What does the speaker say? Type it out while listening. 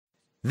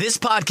This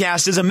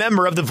podcast is a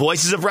member of the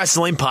Voices of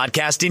Wrestling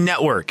Podcasting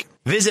Network.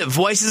 Visit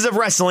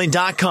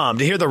voicesofwrestling.com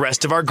to hear the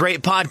rest of our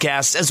great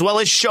podcasts, as well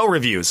as show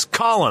reviews,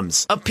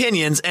 columns,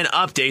 opinions, and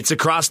updates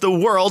across the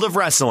world of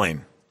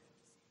wrestling.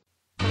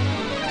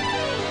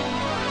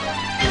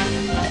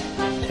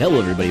 Hello,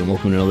 everybody, and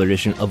welcome to another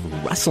edition of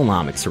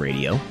Wrestlenomics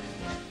Radio.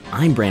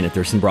 I'm Brandon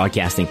Thurston,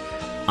 broadcasting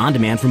on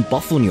demand from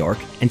Buffalo, New York,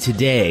 and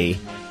today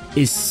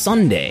is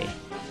Sunday,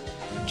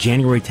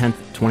 January 10th,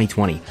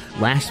 2020.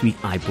 Last week,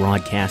 I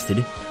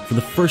broadcasted for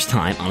the first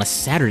time on a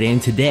Saturday,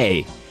 and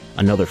today,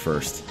 another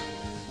first,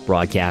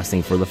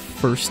 broadcasting for the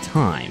first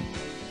time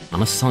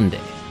on a Sunday.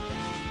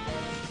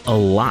 A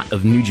lot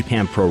of New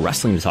Japan Pro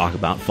Wrestling to talk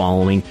about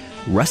following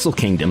Wrestle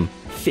Kingdom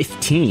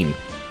 15.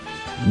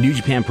 New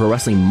Japan Pro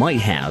Wrestling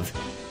might have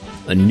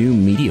a new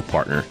media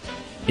partner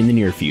in the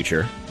near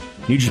future.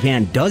 New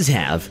Japan does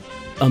have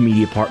a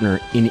media partner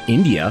in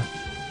India.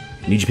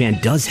 New Japan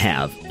does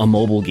have a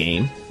mobile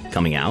game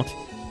coming out.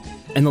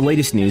 And the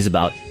latest news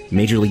about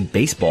Major League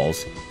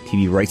Baseball's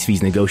TV rights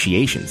fees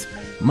negotiations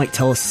might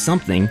tell us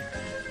something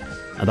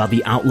about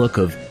the outlook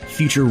of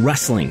future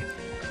wrestling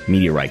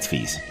media rights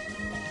fees.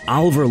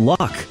 Oliver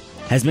Luck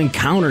has been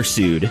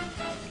countersued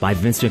by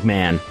Vince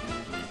McMahon.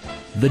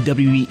 The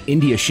WWE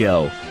India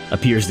show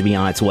appears to be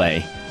on its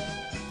way.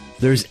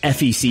 There's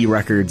FEC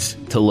records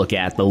to look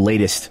at, the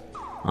latest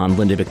on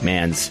Linda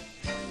McMahon's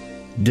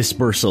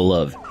dispersal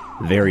of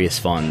various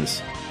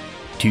funds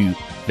to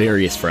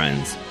various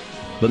friends,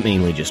 but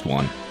mainly just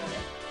one.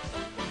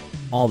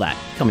 All that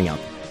coming up.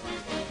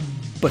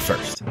 But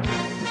first,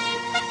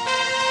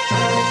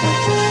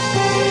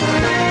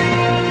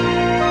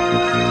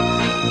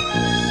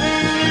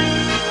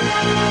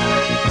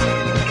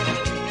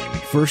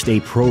 a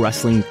pro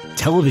wrestling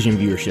television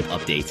viewership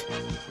update.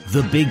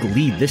 The big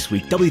lead this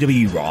week,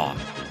 WWE Raw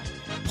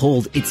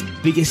pulled its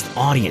biggest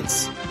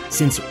audience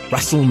since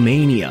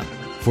WrestleMania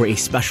for a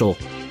special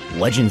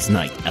Legends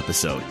Night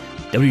episode.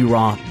 WWE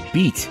Raw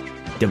beat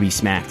WWE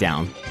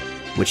SmackDown,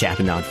 which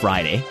happened on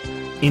Friday,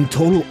 in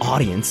total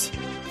audience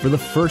for the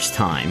first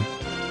time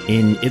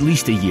in at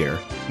least a year,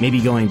 maybe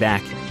going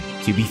back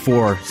to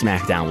before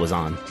SmackDown was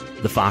on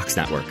the Fox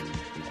network.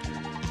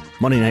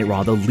 Monday Night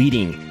Raw, the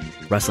leading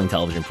wrestling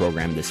television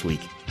program this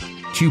week.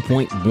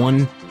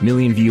 2.1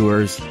 million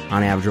viewers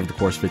on average over the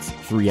course of its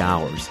 3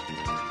 hours.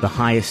 The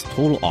highest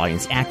total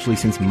audience actually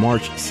since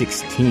March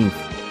 16th.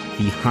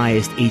 The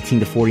highest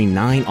 18 to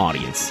 49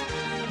 audience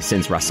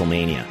since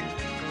WrestleMania.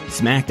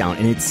 SmackDown,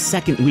 in its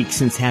second week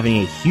since having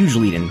a huge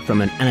lead-in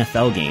from an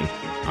NFL game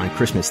on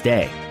Christmas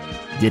Day,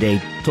 did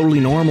a totally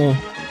normal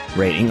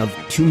rating of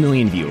 2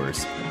 million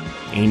viewers,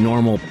 a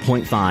normal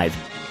 0.5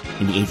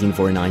 in the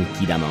 1849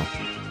 key demo.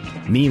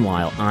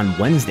 Meanwhile, on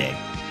Wednesday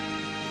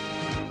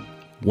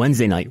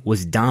night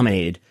was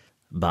dominated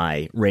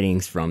by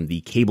ratings from the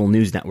cable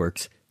news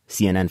networks,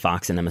 CNN,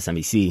 Fox, and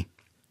MSNBC,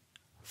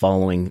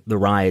 following the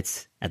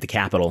riots at the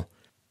Capitol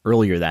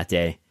earlier that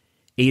day.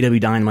 AEW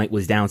Dynamite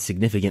was down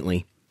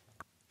significantly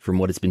from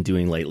what it's been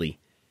doing lately.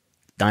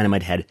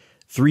 Dynamite had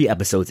 3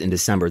 episodes in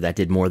December that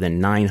did more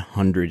than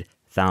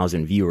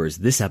 900,000 viewers.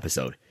 This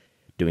episode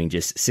doing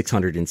just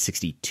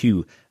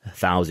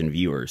 662,000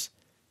 viewers.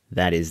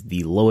 That is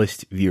the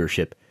lowest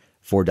viewership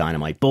for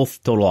Dynamite,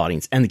 both total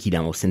audience and the key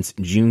demo, since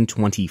June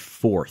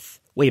 24th,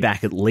 way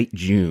back at late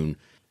June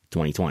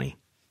 2020.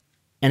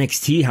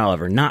 NXT,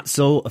 however, not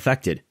so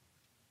affected.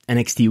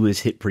 NXT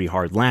was hit pretty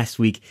hard last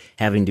week,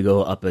 having to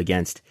go up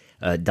against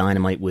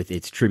Dynamite with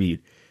its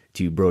tribute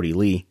to Brody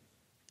Lee.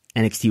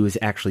 NXT was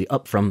actually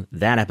up from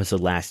that episode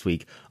last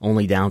week,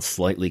 only down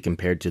slightly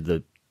compared to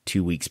the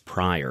 2 weeks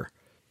prior.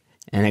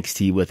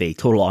 NXT with a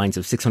total audience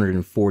of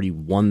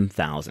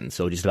 641,000,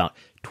 so just about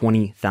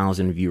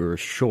 20,000 viewers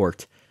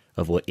short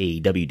of what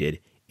AEW did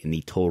in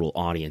the total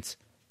audience.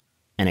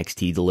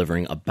 NXT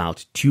delivering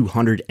about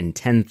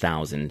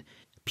 210,000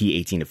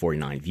 P18 to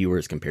 49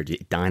 viewers compared to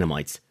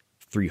Dynamite's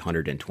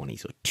 320,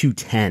 so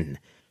 210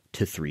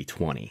 to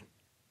 320.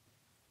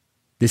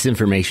 This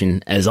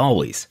information, as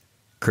always,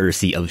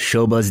 courtesy of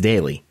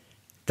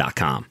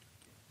ShowBuzzDaily.com.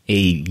 A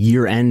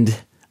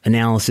year-end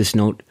analysis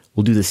note.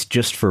 We'll do this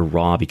just for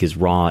Raw because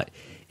Raw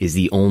is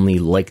the only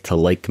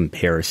like-to-like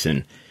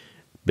comparison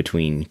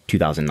between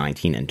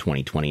 2019 and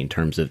 2020 in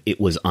terms of it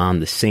was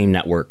on the same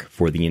network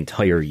for the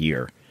entire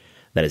year.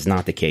 That is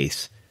not the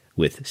case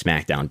with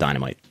SmackDown,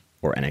 Dynamite,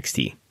 or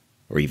NXT,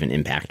 or even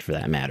Impact for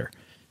that matter.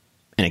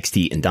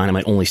 NXT and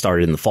Dynamite only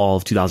started in the fall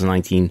of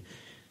 2019.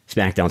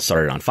 SmackDown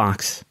started on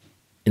Fox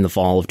in the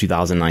fall of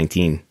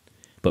 2019,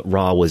 but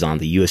Raw was on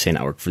the USA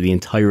Network for the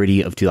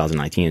entirety of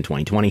 2019 and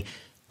 2020.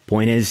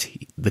 Point is,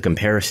 the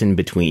comparison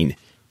between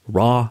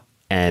Raw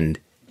and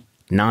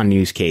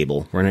non-news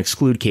cable, we're going to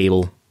exclude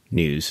cable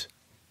news,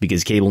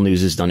 because cable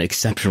news has done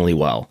exceptionally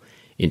well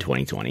in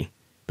 2020,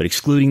 but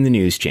excluding the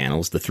news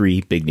channels, the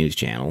 3 big news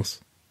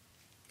channels,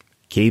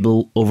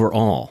 cable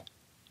overall,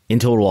 in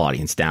total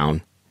audience,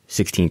 down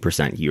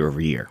 16% year over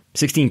year.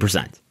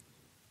 16%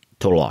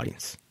 total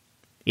audience.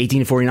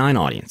 18 to 49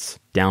 audience,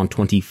 down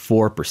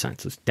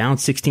 24%. So it's down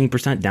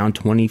 16%, down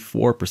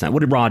 24%. What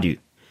did Raw do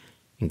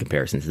in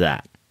comparison to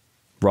that?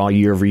 Raw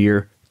year over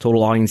year,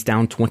 total audience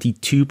down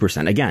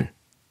 22%. Again,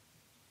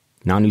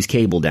 non-news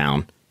cable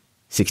down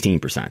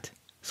 16%.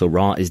 So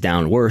Raw is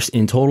down worse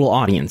in total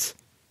audience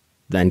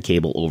than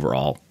cable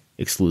overall,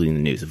 excluding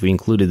the news. If we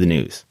included the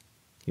news,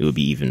 it would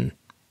be even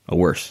a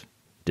worse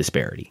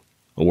disparity,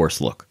 a worse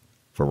look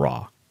for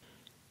Raw.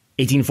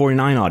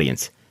 1849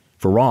 audience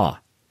for Raw,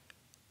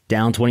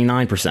 down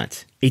 29%.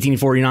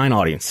 1849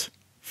 audience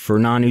for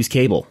non-news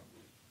cable,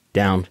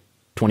 down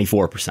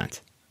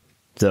 24%.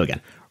 So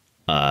again,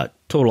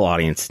 total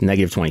audience,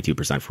 negative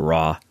 22% for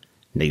Raw,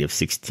 negative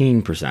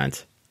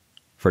 16%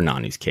 for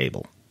non-news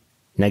cable.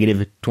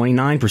 Negative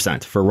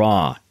 29% for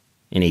Raw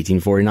in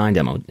 1849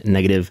 demo,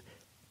 negative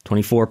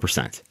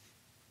 24%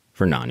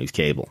 for non-news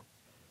cable.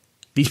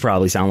 These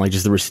probably sound like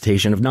just the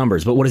recitation of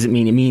numbers, but what does it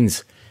mean? It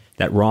means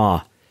that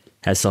Raw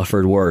has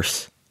suffered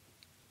worse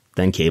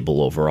than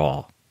cable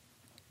overall.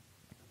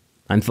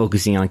 I'm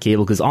focusing on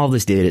cable because all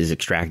this data is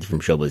extracted from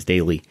Showbuzz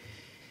Daily,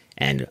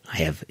 and I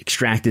have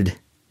extracted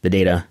the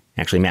data.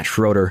 Actually, Matt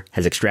Schroeder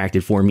has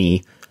extracted for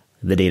me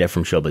the data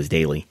from Showbuzz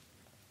Daily,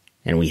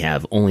 and we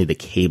have only the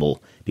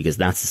cable because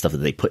that's the stuff that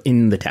they put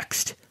in the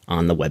text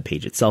on the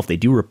webpage itself. They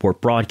do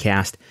report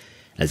broadcast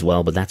as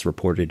well, but that's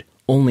reported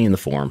only in the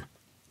form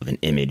of an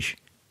image,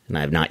 and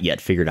I have not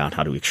yet figured out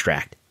how to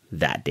extract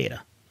that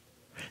data.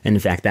 And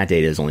in fact, that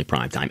data is only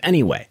prime time.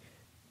 Anyway,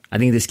 I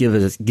think this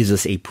gives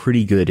us a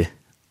pretty good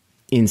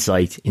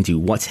insight into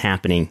what's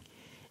happening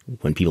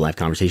when people have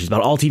conversations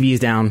about all TV is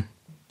down.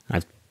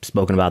 I've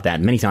spoken about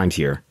that many times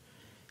here.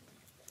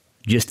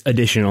 Just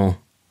additional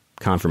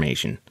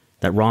confirmation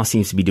that Raw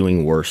seems to be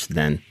doing worse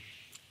than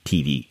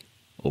TV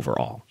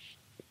overall.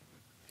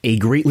 A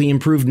greatly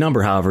improved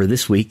number, however,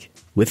 this week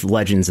with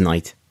Legends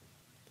Night.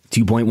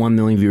 2.1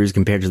 million viewers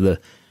compared to the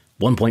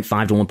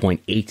 1.5 to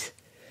 1.8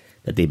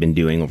 that they've been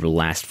doing over the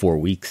last 4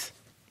 weeks.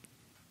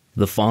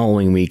 The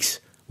following weeks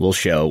will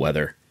show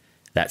whether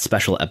that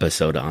special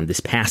episode on this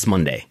past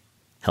Monday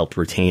helped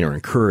retain or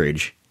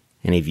encourage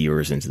any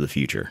viewers into the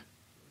future.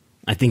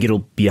 I think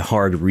it'll be a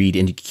hard read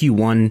into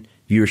Q1.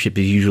 Viewership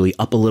is usually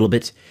up a little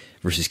bit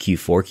versus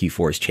Q4.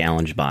 Q4 is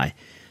challenged by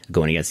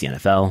going against the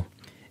NFL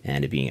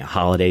and it being a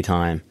holiday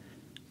time.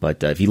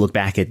 But if you look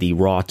back at the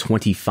Raw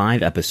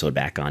 25 episode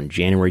back on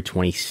January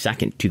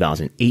 22nd,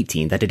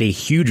 2018, that did a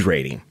huge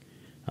rating.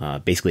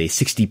 Basically a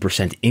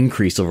 60%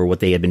 increase over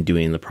what they had been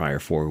doing in the prior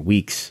 4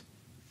 weeks.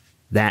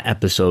 That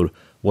episode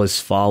was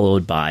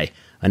followed by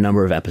a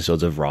number of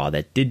episodes of Raw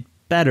that did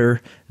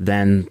better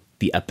than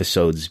the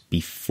episodes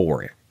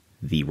before it,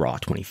 the Raw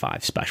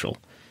 25 special.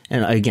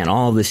 And again,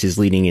 all of this is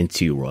leading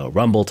into Royal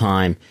Rumble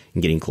time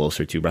and getting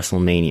closer to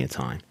WrestleMania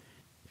time.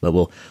 But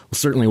we'll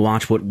certainly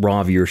watch what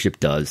Raw viewership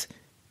does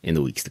in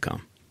the weeks to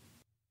come.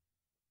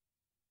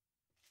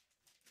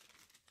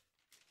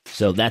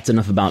 So that's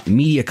enough about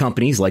media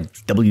companies like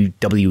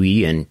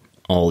WWE and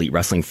All Elite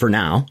Wrestling for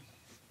now.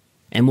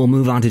 And we'll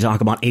move on to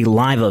talk about a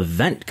live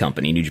event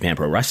company, New Japan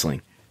Pro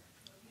Wrestling.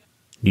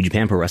 New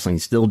Japan Pro Wrestling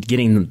is still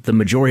getting the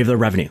majority of their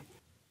revenue.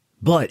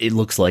 But it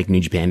looks like New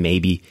Japan may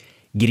be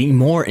getting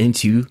more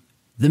into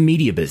the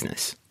media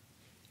business.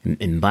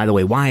 And by the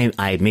way, why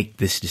I make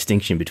this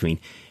distinction between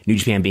New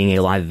Japan being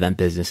a live event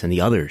business and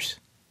the others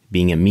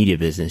being a media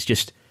business,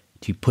 just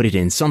to put it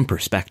in some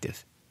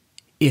perspective.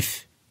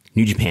 If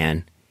New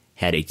Japan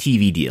had a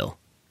TV deal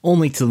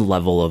only to the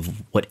level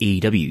of what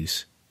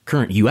AEW's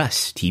current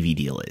US TV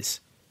deal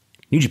is,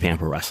 New Japan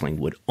Pro Wrestling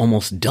would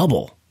almost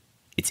double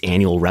its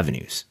annual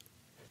revenues.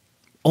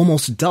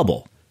 Almost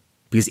double,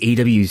 because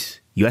AEW's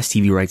US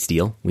TV rights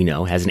deal, we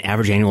know, has an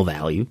average annual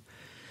value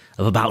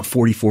of about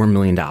 $44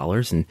 million,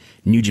 and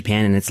New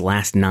Japan in its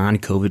last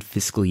non-COVID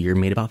fiscal year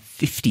made about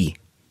 $50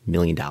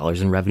 million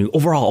in revenue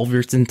overall over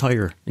its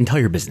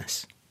entire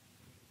business.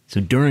 So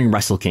during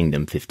Wrestle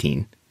Kingdom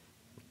 15,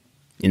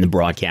 in the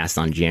broadcast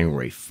on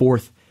January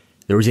 4th,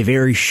 there was a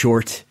very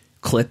short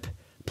clip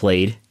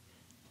played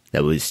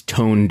that was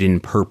toned in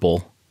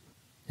purple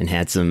and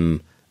had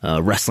some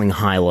wrestling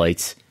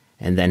highlights,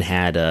 and then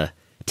had a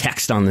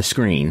text on the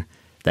screen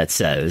that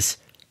says,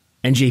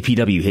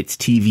 NJPW hits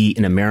TV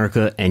in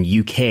America and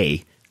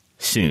UK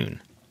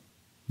soon.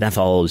 That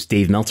follows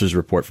Dave Meltzer's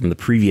report from the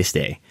previous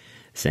day,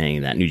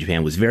 saying that New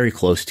Japan was very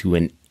close to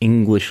an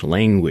English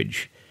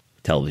language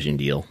television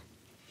deal.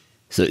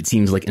 So it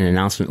seems like an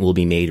announcement will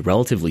be made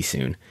relatively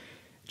soon.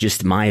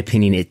 Just my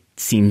opinion, it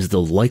seems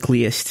the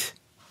likeliest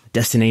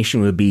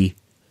destination would be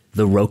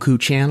the Roku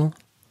channel,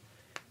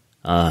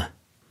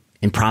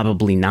 and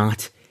probably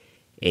not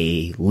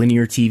a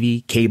linear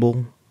TV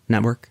cable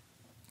network.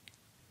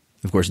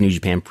 Of course, New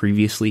Japan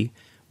previously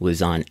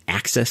was on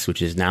Access,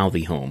 which is now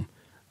the home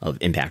of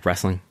Impact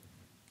Wrestling.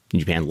 New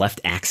Japan left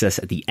Access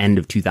at the end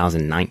of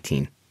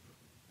 2019.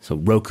 So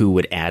Roku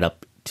would add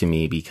up to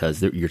me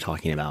because you're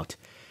talking about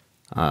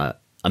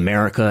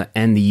America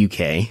and the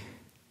UK,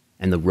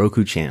 and the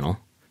Roku channel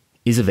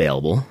is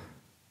available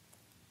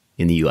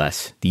in the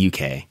US, the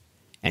UK,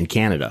 and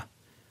Canada.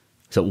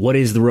 So what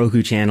is the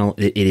Roku channel?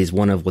 It is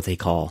one of what they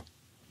call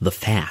the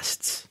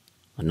FASTs,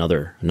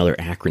 another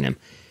acronym.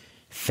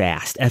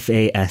 FAST,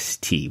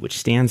 F-A-S-T, which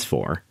stands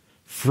for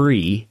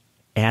Free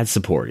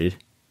ad-supported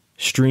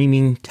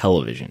streaming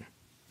television.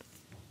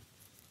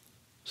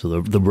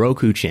 So the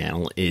Roku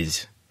channel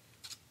is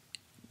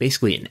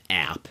basically an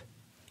app,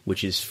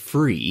 which is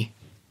free,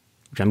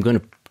 which I'm going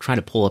to try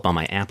to pull up on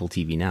my Apple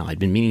TV now. I'd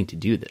been meaning to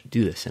do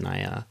this, and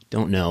I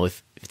don't know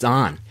if it's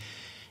on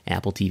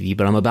Apple TV,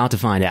 but I'm about to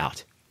find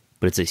out.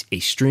 But it's a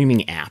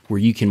streaming app where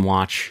you can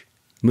watch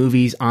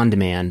movies on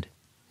demand,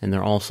 and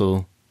there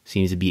also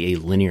seems to be a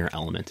linear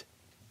element.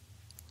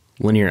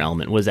 Linear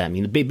element, what does that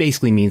mean? It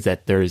basically means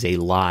that there is a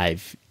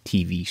live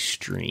TV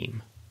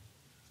stream.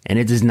 And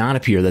it does not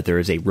appear that there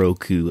is a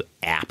Roku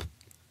app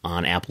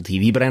on Apple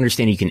TV, but I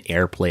understand you can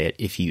AirPlay it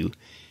if you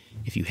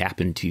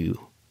happen to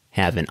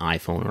have an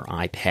iPhone or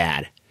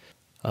iPad.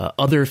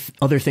 Other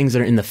things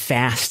that are in the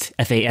FAST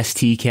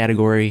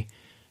category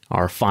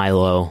are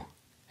Philo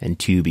and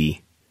Tubi.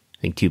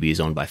 I think Tubi is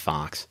owned by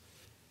Fox.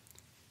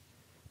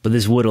 But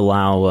this would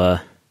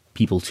allow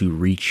people to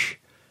reach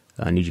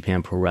New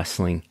Japan Pro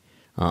Wrestling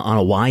on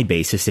a wide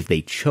basis if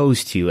they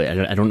chose to.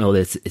 I don't know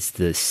that it's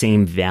the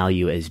same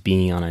value as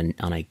being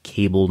on a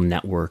cable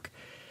network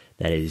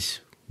that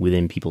is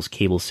within people's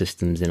cable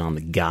systems and on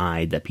the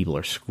guide that people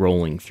are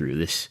scrolling through.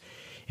 This,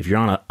 if you're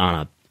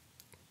on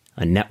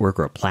a network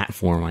or a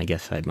platform, I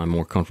guess I'm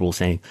more comfortable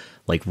saying,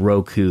 like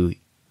Roku,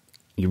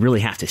 you really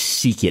have to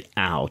seek it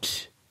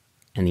out,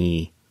 and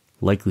the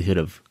likelihood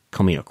of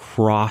coming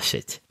across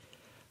it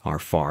are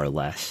far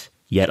less.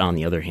 Yet on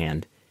the other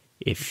hand,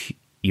 if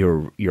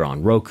you're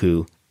on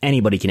Roku,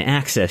 anybody can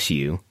access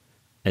you,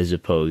 as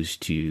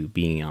opposed to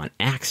being on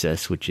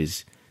Access, which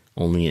is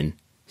only in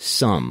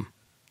some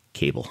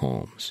cable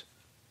homes.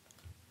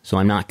 So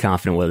I'm not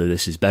confident whether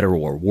this is better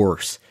or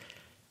worse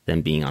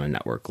than being on a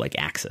network like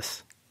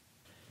Access.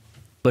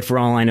 But for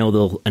all I know,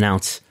 they'll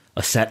announce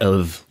a set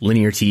of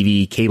linear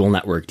TV cable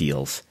network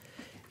deals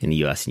in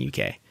the US and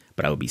UK,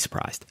 but I would be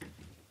surprised.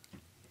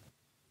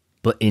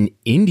 But in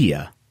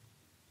India,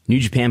 New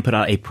Japan put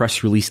out a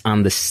press release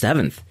on the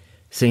 7th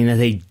saying that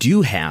they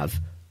do have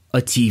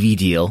a TV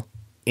deal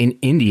in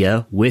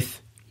India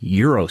with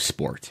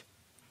Eurosport.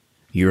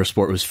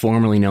 Eurosport was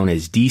formerly known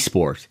as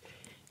D-Sport,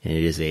 and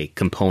it is a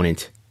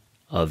component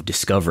of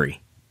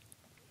Discovery.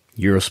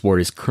 Eurosport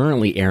is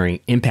currently airing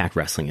Impact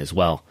Wrestling as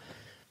well.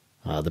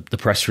 The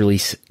press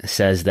release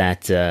says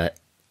that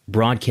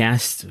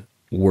broadcasts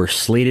were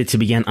slated to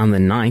begin on the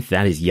 9th,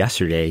 that is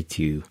yesterday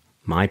to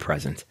my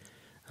present,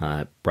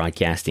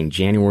 broadcasting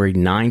January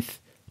 9th,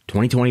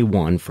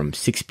 2021 from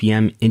 6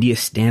 p.m. India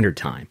Standard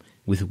Time,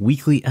 with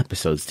weekly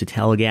episodes to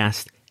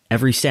telecast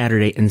every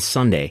Saturday and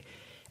Sunday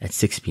at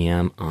 6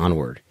 p.m.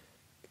 onward.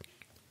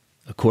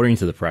 According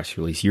to the press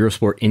release,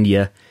 Eurosport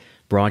India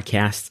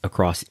broadcasts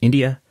across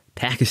India,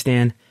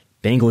 Pakistan,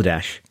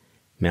 Bangladesh,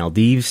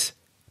 Maldives,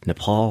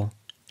 Nepal,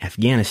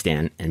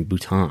 Afghanistan, and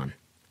Bhutan.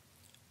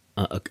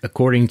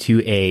 According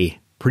to a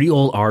pretty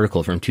old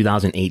article from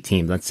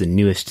 2018, that's the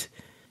newest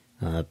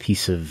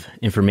piece of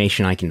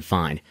information I can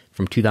find.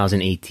 From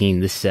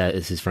 2018, this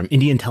is from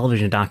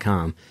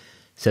IndianTelevision.com,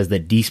 says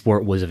that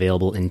D-Sport was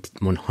available in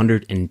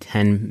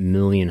 110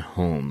 million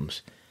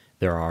homes.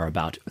 There are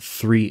about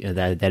 3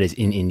 that is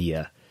in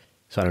India.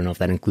 So I don't know if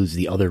that includes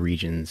the other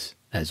regions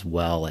as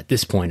well at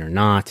this point or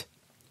not.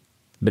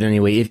 But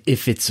anyway,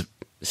 if it's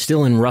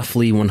still in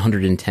roughly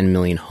 110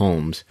 million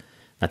homes,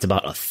 that's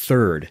about a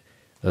third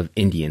of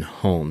Indian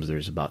homes.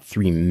 There's about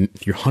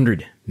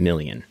 300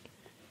 million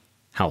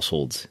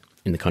households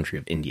in the country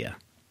of India.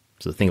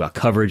 So the thing about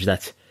coverage,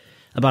 that's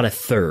about a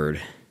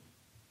third.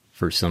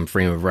 For some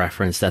frame of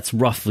reference, that's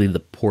roughly the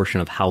portion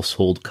of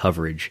household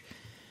coverage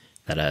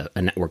that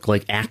a network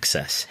like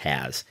Access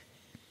has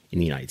in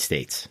the United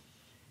States.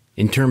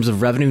 In terms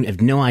of revenue, I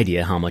have no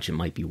idea how much it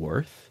might be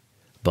worth,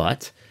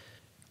 but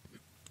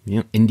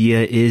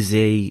India is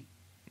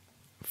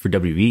for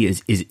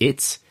WWE is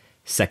its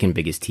second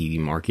biggest TV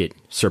market,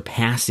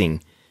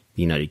 surpassing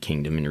the United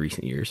Kingdom in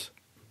recent years.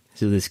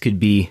 So this could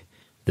be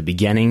the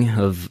beginning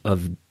of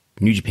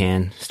New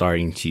Japan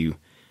starting to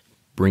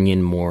bring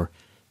in more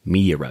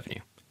media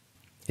revenue.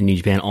 And New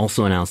Japan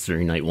also announced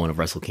during Night 1 of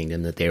Wrestle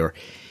Kingdom that they are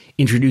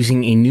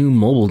introducing a new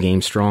mobile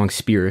game, Strong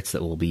Spirits,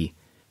 that will be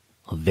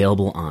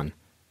available on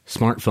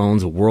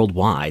smartphones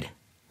worldwide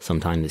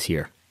sometime this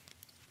year.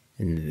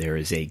 And there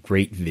is a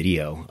great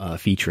video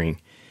featuring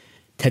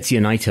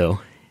Tetsuya Naito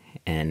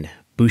and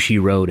Bushi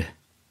Road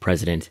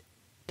president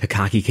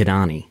Takaki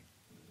Kidani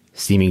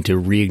seeming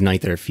to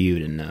reignite their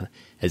feud and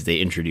as they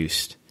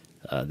introduced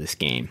this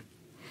game,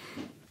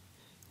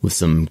 with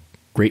some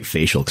great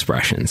facial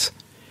expressions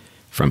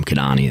from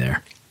Kidani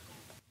there.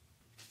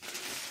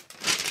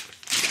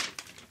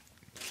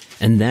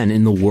 And then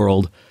in the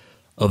world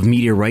of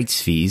media rights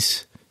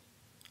fees,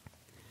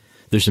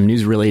 there's some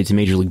news related to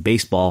Major League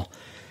Baseball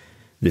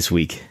this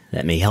week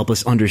that may help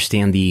us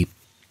understand the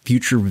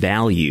future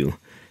value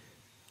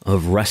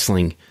of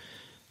wrestling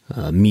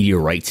media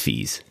rights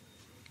fees,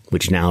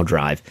 which now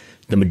drive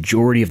the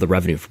majority of the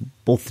revenue for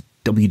both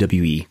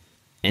WWE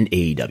and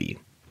AEW.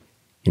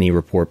 In a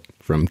report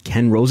from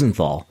Ken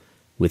Rosenthal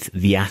with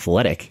The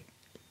Athletic,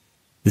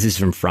 this is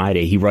from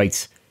Friday, he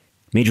writes,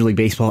 Major League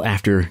Baseball,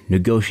 after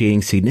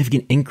negotiating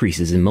significant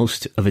increases in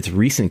most of its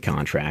recent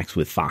contracts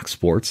with Fox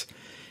Sports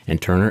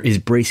and Turner, is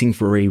bracing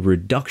for a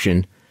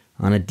reduction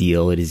on a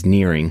deal it is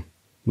nearing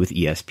with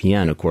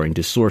ESPN, according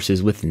to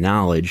sources with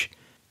knowledge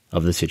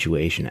of the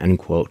situation, end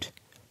quote.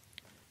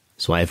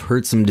 So I've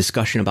heard some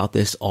discussion about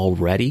this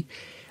already,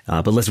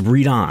 but let's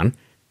read on.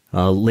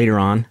 Later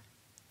on,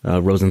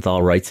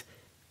 Rosenthal writes,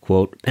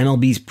 quote,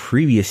 MLB's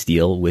previous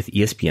deal with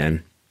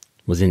ESPN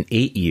was an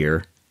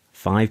 8-year,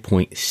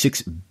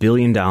 $5.6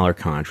 billion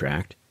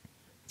contract.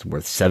 It's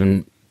worth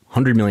 $700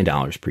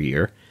 million per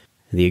year.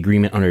 The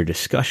agreement under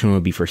discussion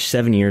would be for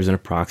 7 years and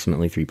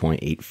approximately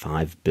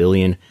 $3.85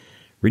 billion,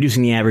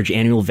 reducing the average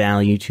annual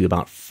value to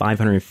about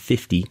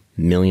 $550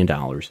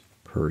 million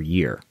per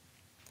year.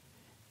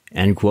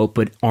 End quote.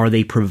 But are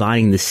they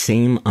providing the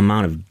same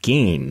amount of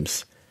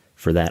games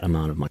for that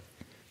amount of money?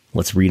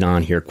 Let's read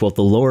on here. Quote,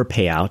 the lower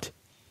payout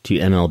to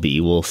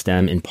MLB will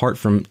stem in part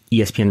from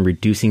ESPN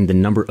reducing the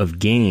number of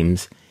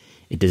games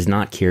it does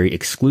not carry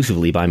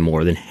exclusively by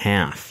more than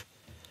half.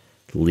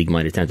 The league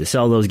might attempt to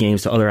sell those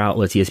games to other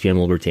outlets. ESPN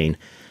will retain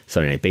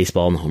Sunday Night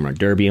Baseball and the Home Run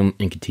Derby and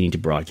continue to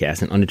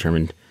broadcast an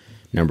undetermined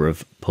number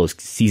of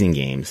postseason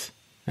games,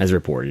 as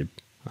reported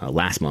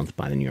last month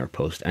by the New York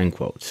Post, end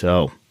quote.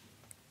 So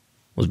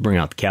let's bring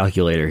out the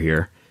calculator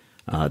here.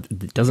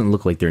 It doesn't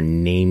look like they're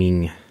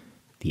naming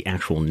the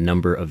actual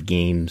number of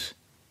games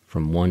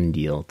from one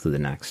deal to the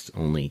next,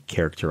 only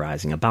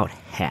characterizing about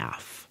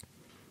half.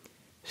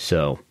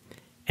 So,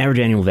 average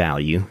annual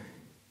value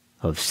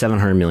of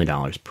 $700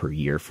 million per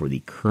year for the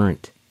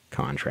current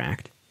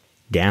contract,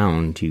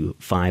 down to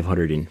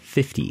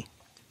 $550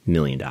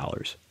 million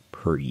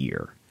per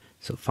year.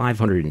 So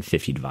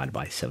 550 divided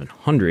by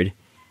 700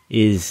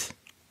 is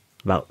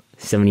about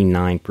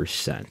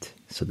 79%.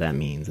 So that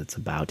means it's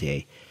about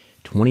a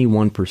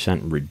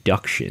 21%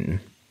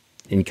 reduction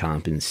in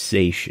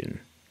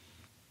compensation.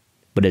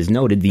 But as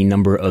noted, the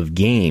number of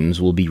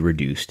games will be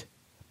reduced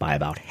by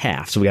about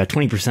half. So we got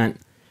 20%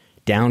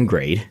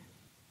 downgrade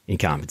in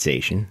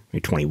compensation, or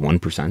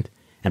 21%, and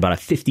about a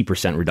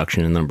 50%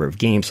 reduction in the number of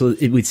games. So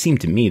it would seem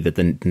to me that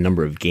the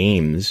number of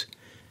games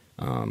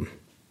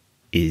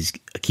is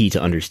a key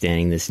to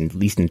understanding this, at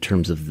least in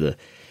terms of the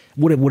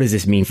what does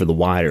this mean for the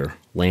wider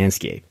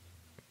landscape?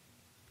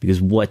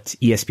 Because what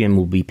ESPN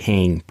will be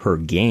paying per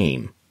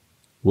game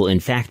will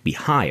in fact be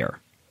higher.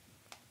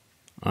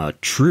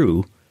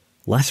 True,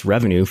 less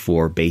revenue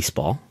for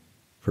baseball,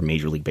 for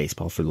Major League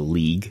Baseball, for the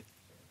league.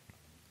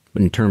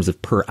 But in terms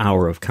of per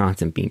hour of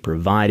content being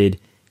provided,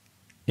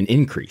 an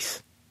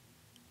increase.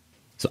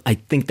 So I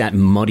think that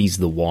muddies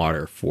the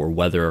water for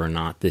whether or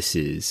not this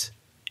is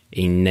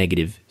a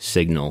negative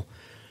signal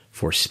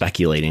for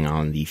speculating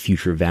on the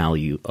future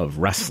value of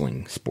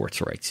wrestling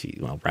sports rights fees,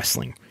 well,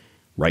 wrestling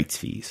rights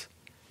fees,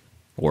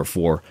 or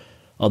for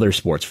other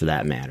sports for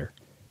that matter.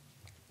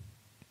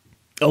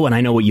 Oh, and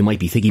I know what you might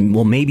be thinking.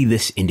 Well, maybe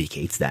this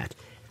indicates that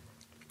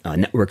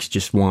networks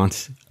just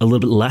want a little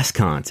bit less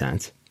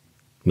content.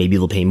 Maybe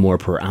they'll pay more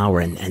per hour,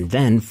 and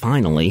then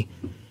finally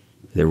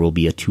there will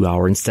be a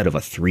 2-hour instead of a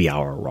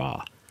 3-hour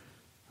Raw.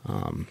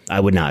 I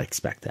would not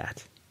expect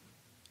that.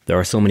 There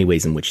are so many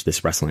ways in which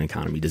this wrestling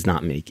economy does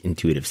not make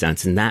intuitive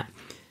sense, and that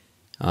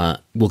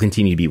will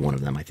continue to be one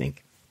of them, I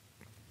think.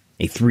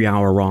 A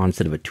 3-hour Raw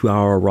instead of a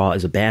 2-hour Raw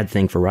is a bad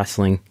thing for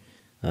wrestling.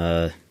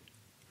 It's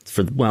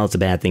a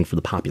bad thing for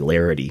the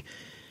popularity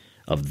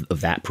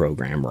of that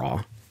program,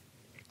 Raw.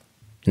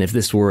 And if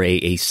this were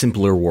a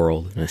simpler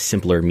world and a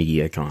simpler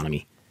media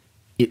economy,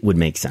 it would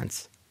make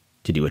sense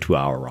to do a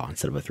 2-hour Raw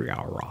instead of a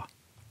 3-hour Raw.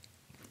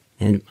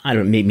 And I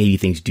don't know, maybe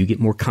things do get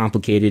more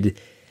complicated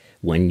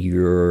when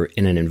you're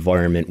in an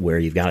environment where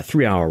you've got a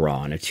 3-hour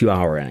Raw and a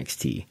 2-hour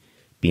NXT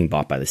being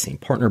bought by the same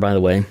partner, by the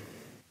way,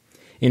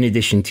 in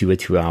addition to a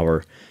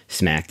 2-hour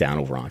SmackDown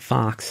over on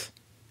Fox.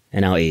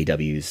 And now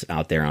AEW's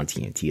out there on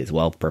TNT as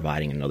well,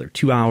 providing another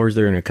 2 hours.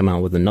 They're going to come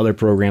out with another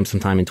program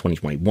sometime in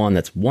 2021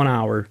 that's 1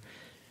 hour.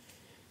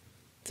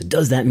 So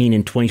does that mean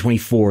in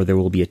 2024 there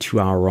will be a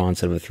 2-hour Raw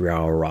instead of a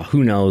 3-hour Raw?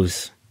 Who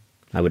knows?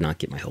 I would not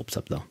get my hopes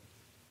up, though.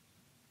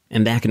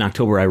 And back in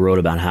October, I wrote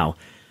about how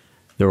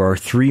there are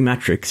 3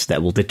 metrics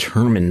that will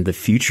determine the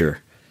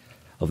future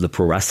of the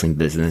pro wrestling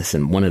business,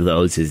 and one of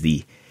those is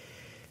the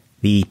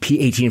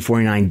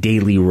P1849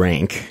 daily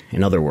rank.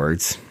 In other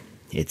words,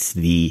 it's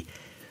the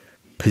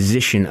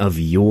position of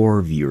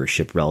your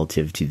viewership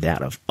relative to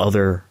that of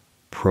other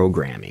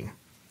programming.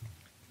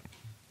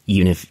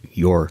 Even if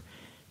your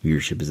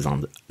viewership is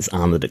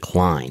on the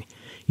decline,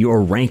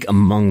 your rank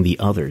among the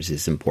others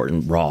is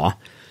important. Raw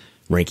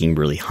ranking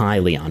really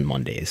highly on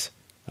Mondays.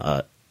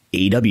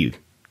 AEW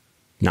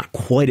not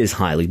quite as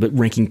highly, but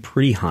ranking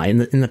pretty high in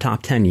the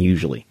top 10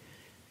 usually.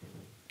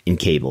 In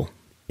cable,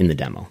 in the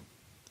demo,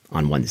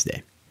 on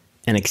Wednesday.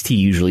 NXT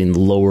usually in the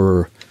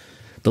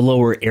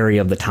lower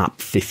area of the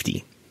top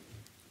 50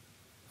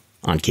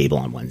 on cable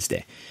on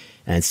Wednesday.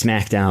 And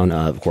SmackDown,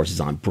 of course, is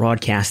on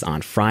broadcast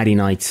on Friday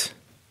nights,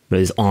 but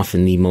is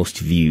often the most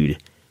viewed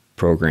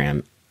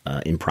program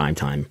in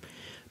primetime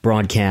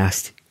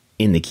broadcast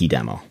in the key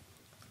demo.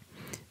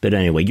 But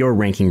anyway, your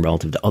ranking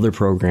relative to other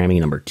programming.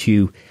 Number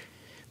 2,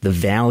 the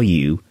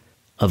value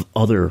of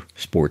other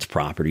sports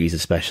properties,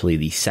 especially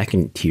the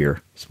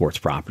second-tier sports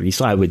properties.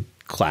 So I would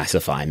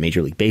classify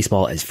Major League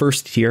Baseball as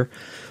first tier,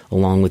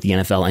 along with the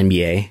NFL,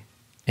 NBA,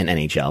 and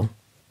NHL.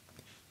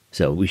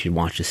 So we should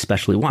watch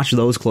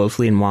those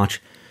closely and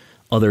watch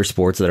other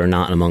sports that are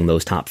not among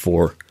those top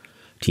 4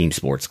 team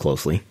sports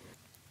closely,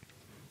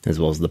 as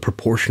well as the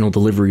proportional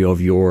delivery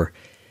of your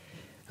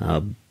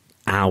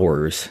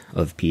hours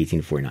of P18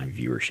 to 49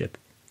 viewership.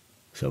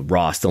 So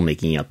Raw still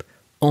making up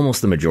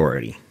almost the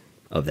majority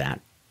of that,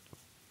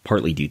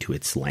 partly due to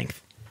its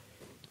length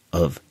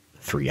of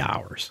 3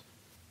 hours.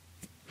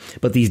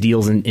 But these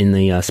deals in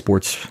the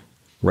sports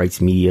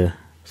media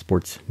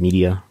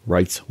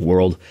rights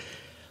world,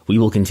 we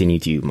will continue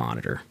to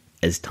monitor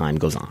as time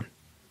goes on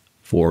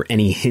for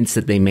any hints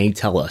that they may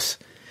tell us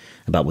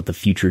about what the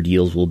future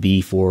deals will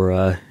be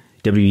for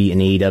WWE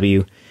and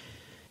AEW,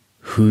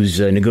 whose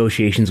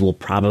negotiations will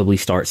probably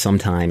start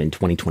sometime in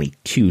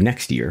 2022,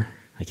 next year.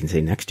 I can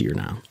say next year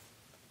now.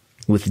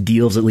 With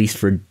deals, at least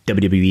for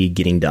WWE,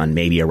 getting done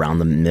maybe around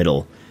the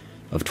middle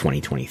of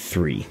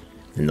 2023,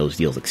 and those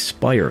deals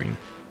expiring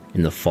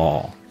in the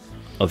fall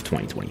of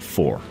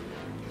 2024.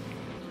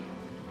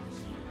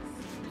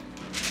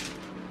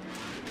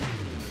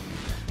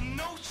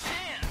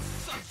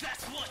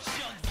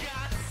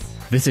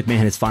 Vince McMahon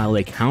has filed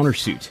a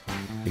countersuit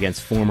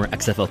against former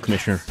XFL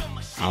Commissioner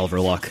Oliver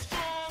Luck.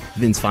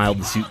 Vince filed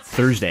the suit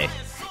Thursday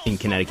in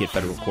Connecticut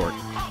federal court.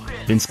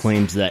 Vince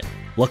claims that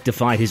Luck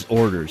defied his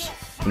orders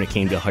when it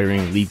came to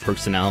hiring league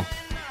personnel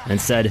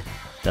and said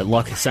that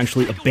Luck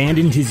essentially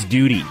abandoned his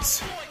duties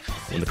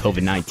when the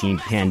COVID-19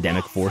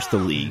 pandemic forced the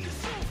league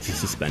to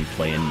suspend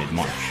play in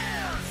mid-March.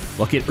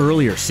 Luck had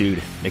earlier sued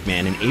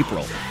McMahon in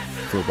April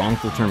for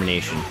wrongful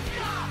termination,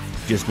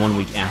 just 1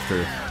 week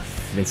after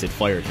Vince had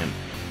fired him.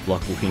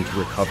 Luck looking to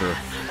recover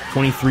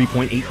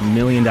 $23.8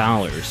 million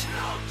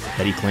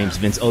that he claims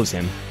Vince owes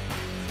him.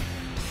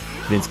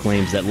 Vince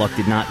claims that Luck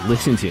did not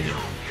listen to him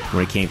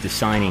when it came to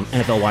signing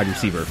NFL wide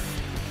receiver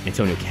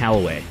Antonio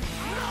Callaway.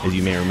 As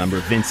you may remember,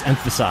 Vince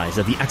emphasized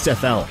that the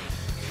XFL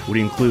would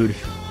include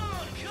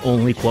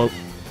only, quote,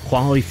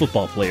 quality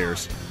football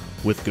players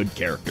with good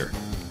character,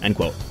 end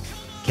quote.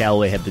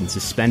 Callaway had been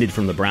suspended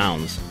from the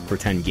Browns for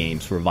 10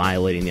 games for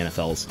violating the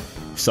NFL's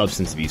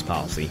substance abuse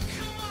policy,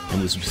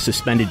 and was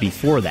suspended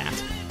before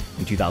that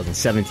in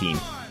 2017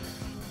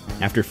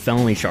 after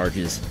felony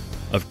charges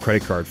of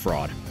credit card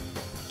fraud.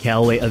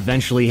 Callaway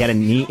eventually had a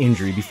knee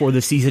injury before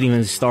the season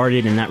even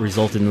started, and that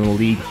resulted in the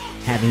league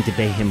having to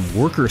pay him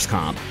workers'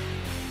 comp.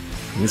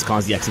 And this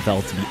caused the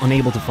XFL to be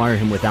unable to fire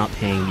him without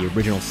paying the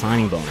original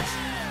signing bonus,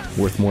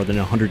 worth more than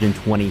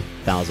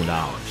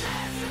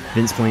 $120,000.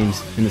 Vince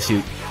claims in the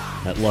suit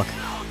that Luck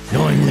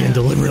knowingly and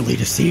deliberately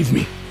deceived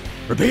me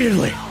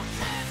repeatedly.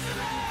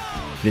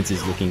 Vince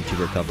is looking to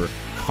recover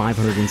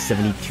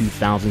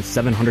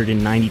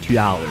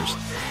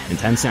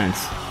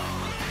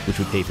 $572,792.10, which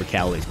would pay for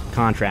Callaway's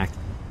contract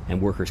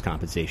and workers'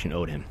 compensation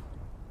owed him,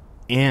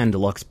 and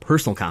Luck's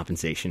personal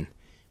compensation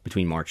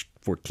between March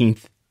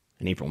 14th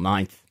and April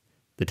 9th,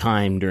 the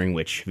time during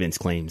which Vince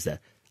claims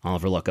that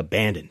Oliver Luck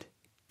abandoned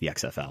the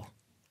XFL.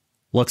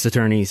 Luck's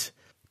attorneys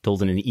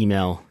told in an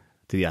email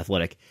to The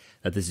Athletic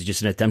that this is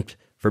just an attempt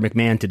for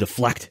McMahon to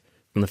deflect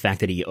from the fact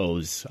that he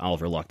owes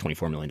Oliver Luck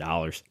 $24 million.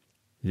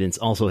 Vince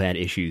also had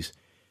issues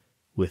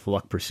with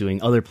Luck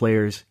pursuing other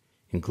players,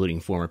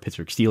 including former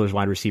Pittsburgh Steelers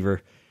wide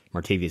receiver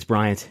Martavius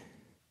Bryant,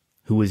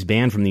 who was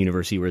banned from the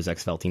university where his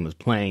XFL team was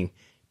playing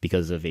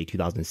because of a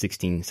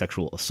 2016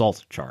 sexual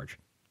assault charge.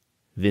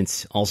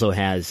 Vince also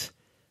has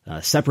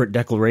separate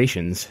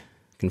declarations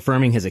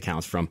confirming his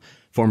accounts from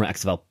former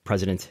XFL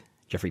president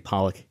Jeffrey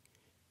Pollock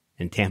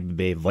and Tampa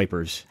Bay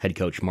Vipers head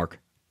coach Mark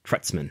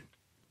Tretzman.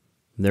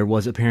 There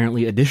was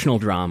apparently additional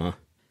drama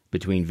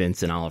between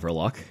Vince and Oliver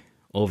Luck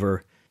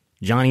over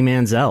Johnny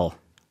Manziel,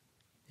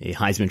 a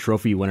Heisman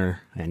Trophy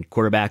winner and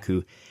quarterback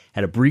who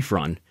had a brief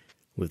run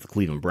with the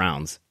Cleveland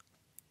Browns.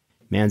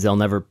 Manziel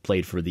never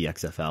played for the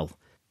XFL,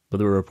 but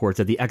there were reports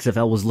that the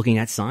XFL was looking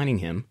at signing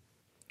him.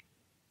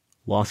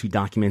 Lawsuit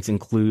documents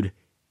include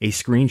a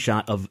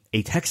screenshot of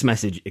a text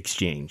message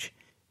exchange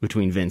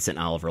between Vince and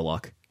Oliver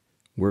Luck,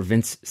 where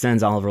Vince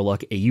sends Oliver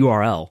Luck a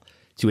URL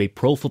to a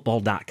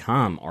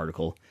ProFootball.com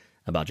article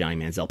about Johnny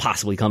Manziel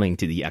possibly coming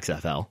to the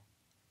XFL.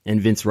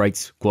 And Vince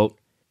writes, quote,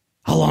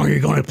 "How long are you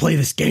going to play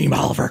this game,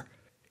 Oliver?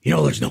 You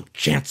know there's no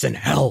chance in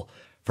hell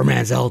for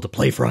Manziel to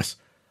play for us.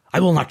 I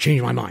will not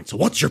change my mind, so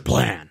what's your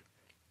plan?"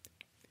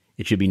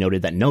 It should be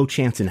noted that "no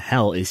chance in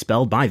hell" is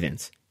spelled by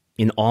Vince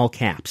in all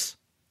caps.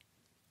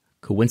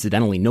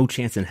 Coincidentally, "No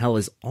Chance in Hell"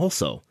 is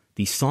also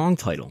the song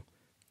title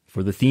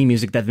for the theme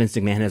music that Vince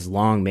McMahon has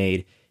long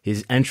made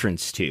his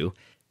entrance to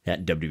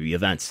at WWE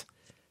events.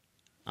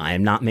 I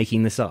am not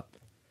making this up.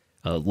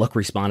 Luck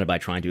responded by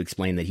trying to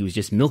explain that he was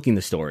just milking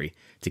the story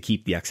to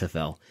keep the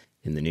XFL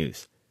in the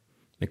news.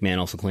 McMahon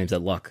also claims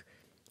that Luck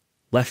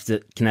left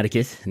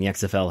Connecticut and the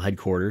XFL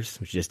headquarters,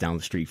 which is just down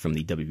the street from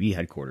the WWE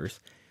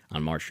headquarters,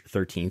 on March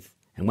 13th,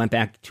 and went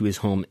back to his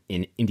home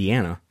in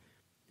Indiana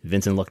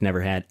Vince and Luck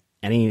never had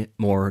any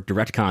more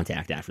direct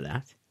contact after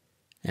that,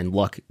 and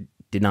Luck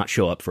did not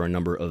show up for a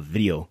number of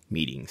video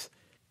meetings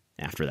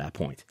after that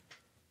point.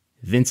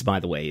 Vince, by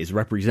the way, is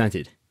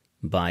represented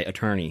by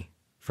attorney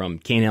from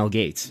K&L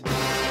Gates.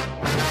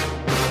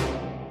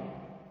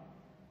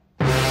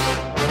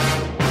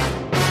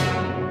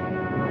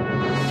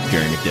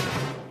 Jerry McDivitt.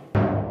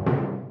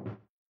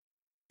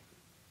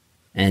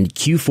 And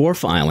Q4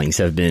 filings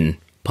have been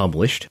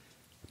published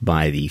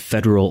by the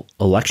Federal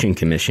Election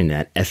Commission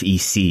at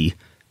fec.gov.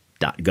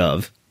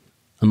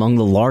 Among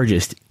the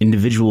largest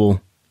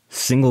individual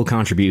single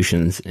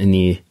contributions in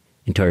the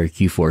entire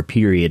Q4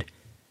 period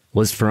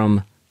was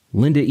from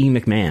Linda E.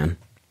 McMahon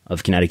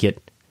of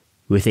Connecticut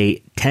with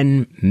a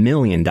 $10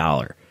 million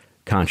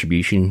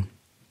contribution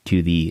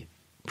to the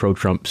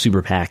pro-Trump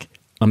super PAC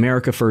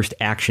America First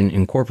Action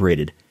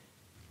Incorporated,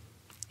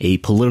 a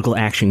political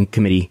action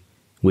committee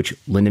which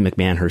Linda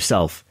McMahon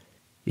herself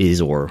is,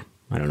 or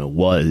I don't know,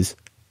 was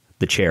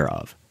the chair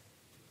of.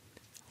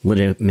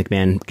 Linda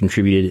McMahon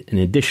contributed an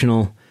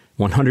additional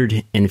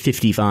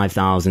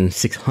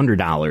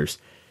 $155,600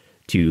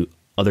 to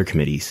other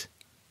committees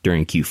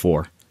during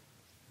Q4.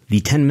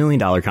 The $10 million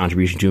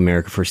contribution to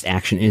America First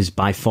Action is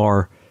by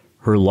far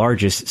her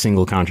largest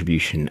single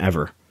contribution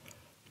ever.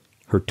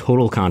 Her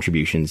total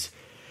contributions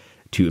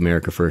to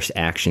America First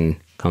Action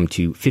come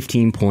to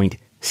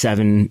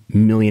 $15.7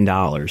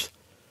 million.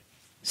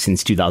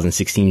 Since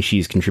 2016,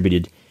 she's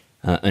contributed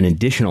an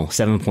additional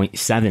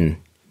 $7.7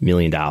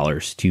 million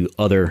to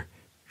other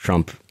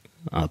Trump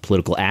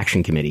political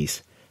action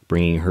committees,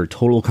 bringing her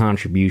total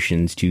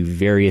contributions to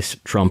various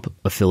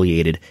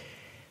Trump-affiliated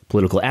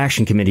political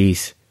action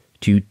committees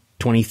to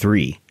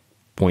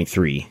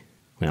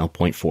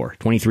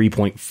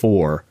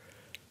 $23.4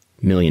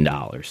 million.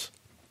 To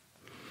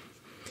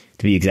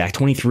be exact,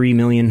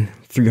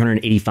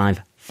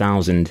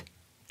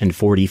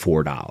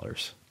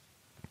 $23,385,044,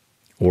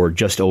 or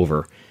just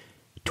over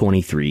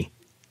 $23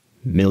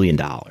 million.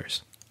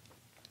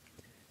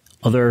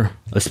 Other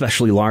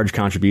especially large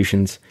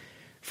contributions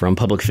from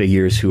public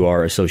figures who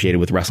are associated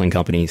with wrestling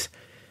companies.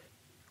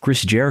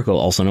 Chris Jericho,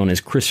 also known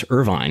as Chris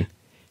Irvine,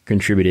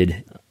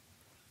 contributed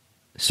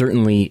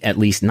certainly at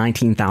least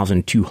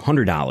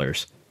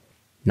 $19,200.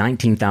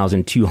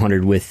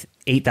 $19,200 with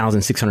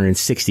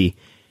 $8,660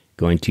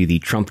 going to the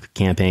Trump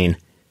campaign,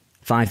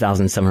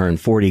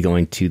 $5,740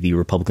 going to the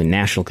Republican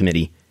National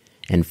Committee,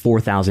 and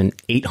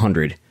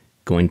 $4,800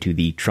 going to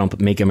the Trump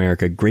Make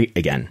America Great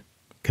Again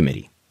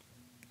Committee.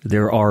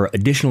 There are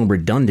additional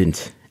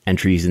redundant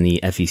entries in the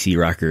FEC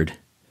record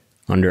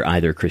under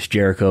either Chris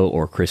Jericho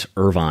or Chris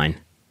Irvine,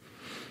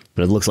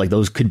 but it looks like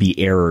those could be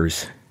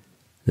errors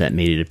that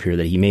made it appear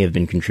that he may have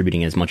been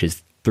contributing as much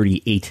as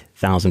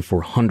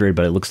 $38,400,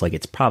 but it looks like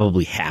it's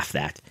probably half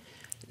that,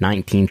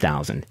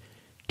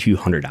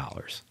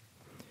 $19,200.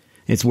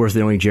 It's worth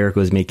noting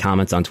Jericho has made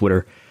comments on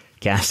Twitter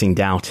casting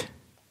doubt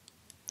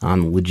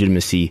on the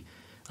legitimacy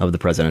of the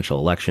presidential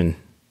election.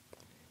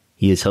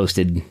 He has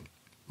hosted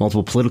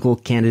multiple political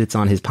candidates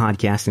on his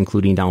podcast,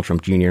 including Donald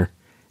Trump Jr.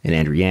 and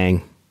Andrew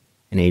Yang.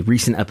 And a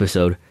recent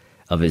episode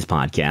of his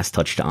podcast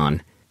touched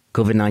on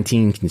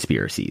COVID-19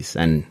 conspiracies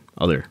and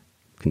other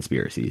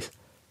conspiracies.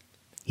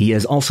 He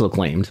has also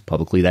claimed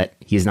publicly that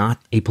he is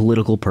not a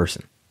political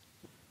person.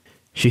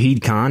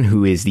 Shahid Khan,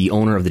 who is the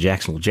owner of the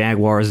Jacksonville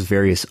Jaguars,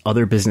 various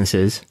other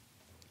businesses,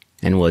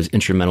 and was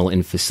instrumental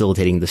in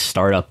facilitating the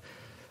startup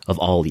of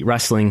All Elite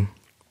Wrestling.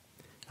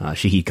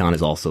 Shahid Khan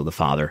is also the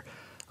father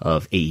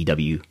of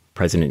AEW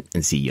President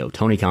and CEO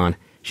Tony Khan.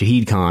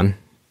 Shahid Khan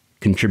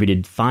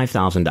contributed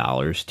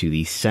 $5,000 to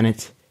the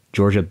Senate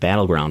Georgia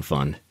Battleground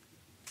Fund.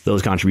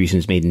 Those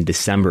contributions made in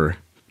December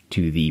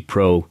to the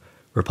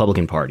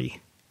pro-Republican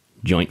Party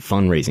Joint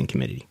Fundraising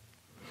Committee.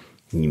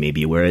 And you may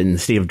be aware, in the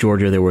state of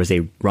Georgia, there was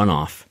a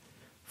runoff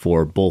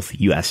for both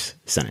U.S.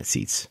 Senate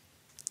seats.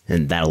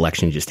 And that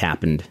election just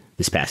happened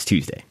this past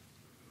Tuesday.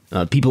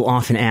 People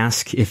often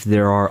ask if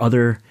there are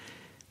other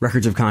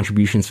records of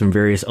contributions from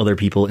various other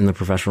people in the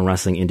professional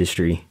wrestling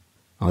industry.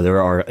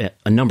 There are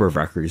a number of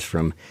records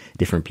from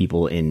different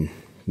people in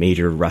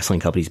major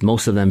wrestling companies,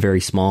 most of them very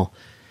small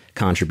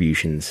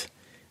contributions.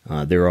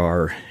 There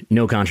are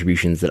no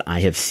contributions that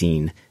I have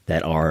seen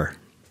that are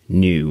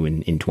new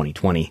in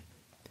 2020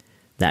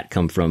 that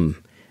come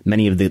from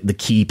many of the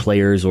key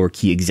players or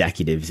key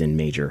executives in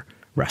major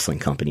wrestling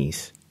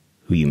companies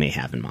who you may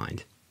have in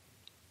mind.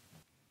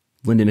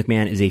 Linda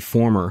McMahon is a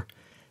former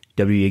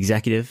WWE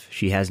executive.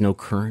 She has no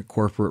current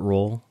corporate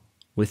role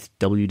with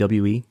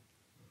WWE.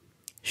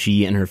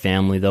 She and her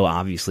family, though,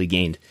 obviously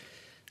gained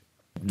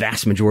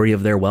vast majority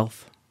of their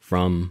wealth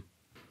from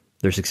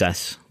their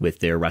success with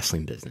their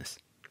wrestling business.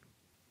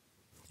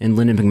 And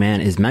Linda McMahon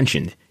is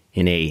mentioned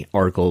in an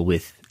article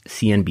with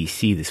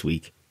CNBC this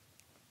week.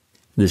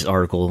 This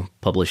article,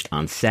 published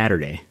on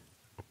Saturday,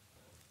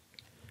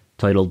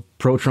 titled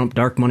 "Pro-Trump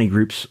Dark Money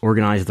Groups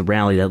Organized the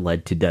Rally That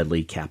Led to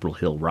Deadly Capitol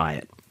Hill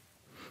Riot."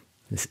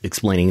 It's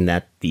explaining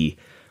that the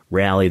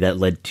rally that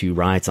led to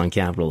riots on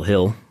Capitol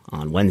Hill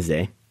on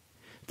Wednesday,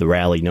 the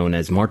rally known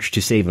as March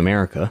to Save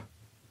America,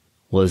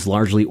 was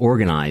largely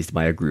organized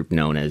by a group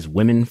known as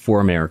Women for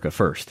America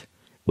First.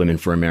 Women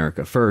for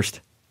America First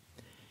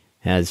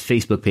has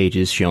Facebook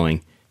pages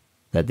showing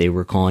that they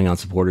were calling on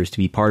supporters to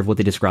be part of what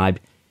they described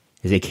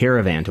as a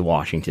caravan to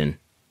Washington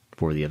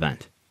for the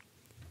event.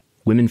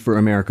 Women for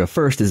America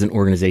First is an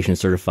organization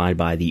certified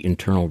by the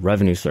Internal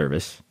Revenue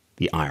Service,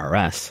 the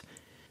IRS.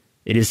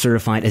 It is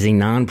certified as a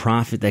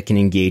nonprofit that can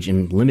engage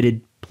in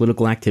limited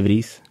political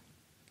activities,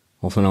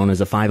 also known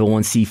as a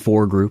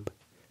 501c4 group.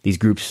 These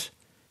groups,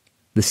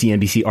 the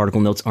CNBC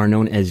article notes, are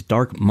known as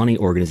dark money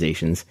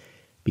organizations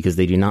because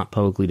they do not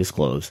publicly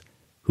disclose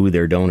who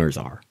their donors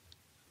are.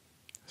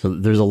 So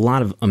there's a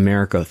lot of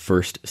America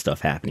First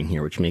stuff happening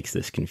here, which makes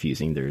this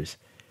confusing.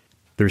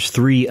 There's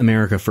 3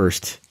 America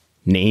First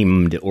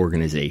named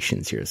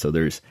organizations here. So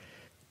there's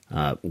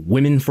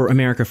Women for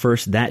America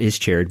First. That is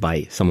chaired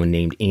by someone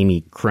named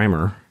Amy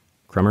Kremer.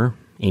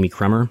 Amy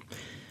Kremer.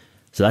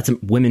 So that's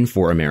Women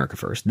for America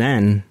First.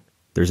 Then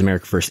there's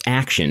America First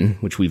Action,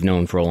 which we've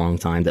known for a long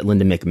time that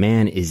Linda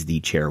McMahon is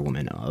the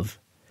chairwoman of.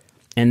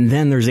 And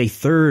then there's a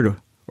third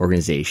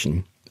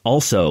organization,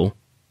 also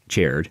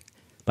chaired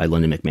by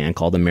Linda McMahon,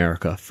 called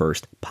America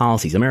First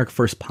Policies. America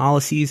First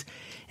Policies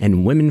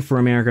and Women for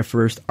America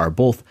First are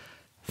both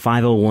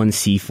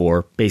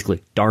 501c4,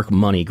 basically dark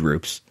money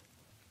groups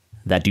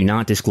that do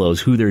not disclose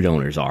who their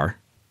donors are.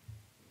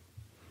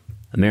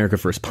 America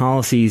First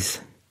Policies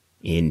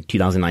in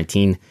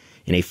 2019,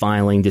 in a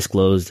filing,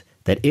 disclosed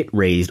that it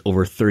raised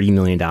over $30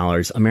 million.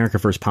 America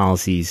First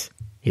Policies,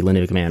 a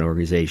Linda McMahon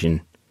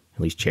organization,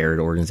 at least chaired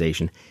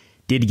organization,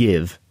 did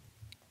give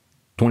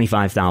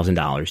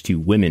 $25,000 to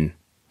Women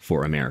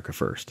for America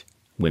First.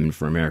 Women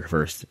for America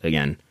First,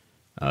 again,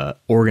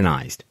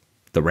 organized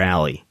the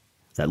rally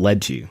that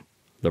led to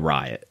the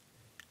riot.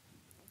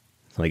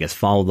 So I guess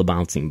follow the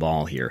bouncing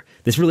ball here.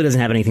 This really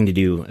doesn't have anything to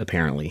do,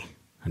 apparently.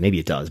 Maybe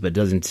it does, but it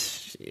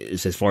doesn't,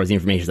 as far as the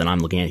information that I'm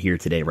looking at here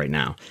today, right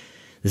now.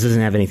 This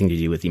doesn't have anything to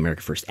do with the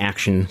America First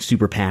Action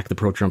Super PAC, the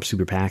pro-Trump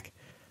Super PAC,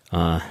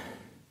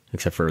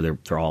 except for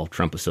they're all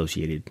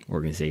Trump-associated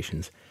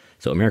organizations.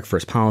 So America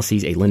First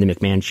Policies, a Linda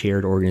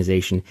McMahon-chaired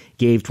organization,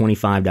 gave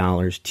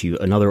 $25 to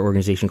another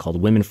organization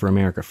called Women for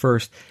America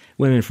First.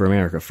 Women for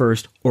America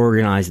First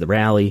organized the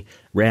rally.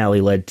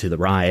 Rally led to the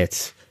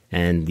riots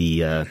and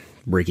the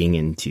breaking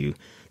into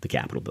the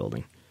Capitol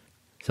building.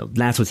 So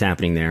that's what's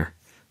happening there.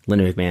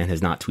 Linda McMahon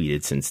has not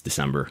tweeted since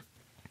December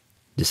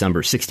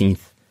 16th.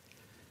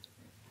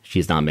 She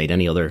has not made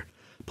any other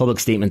public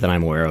statement that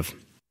I'm aware of.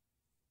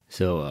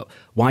 So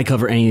why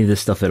cover any of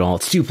this stuff at all?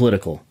 It's too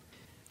political.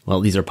 Well,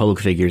 these are public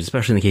figures,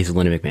 especially in the case of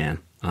Linda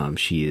McMahon.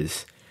 She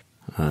is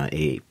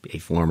a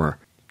former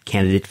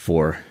candidate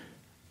for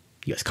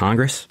U.S.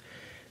 Congress.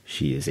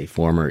 She is a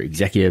former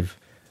executive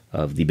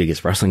of the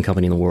biggest wrestling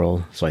company in the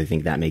world, so I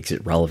think that makes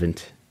it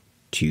relevant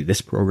to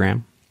this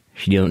program.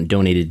 She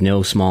donated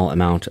no small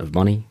amount of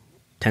money,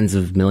 tens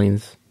of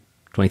millions,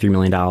 $23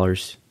 million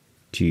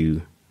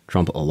to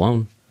Trump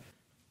alone.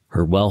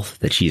 Her wealth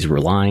that she's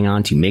relying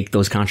on to make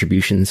those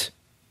contributions,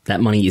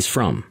 that money is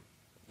from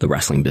the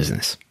wrestling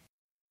business.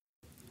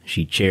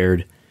 She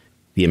chaired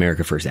the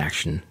America First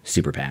Action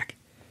Super PAC,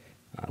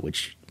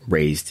 which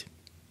raised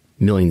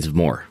millions of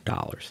more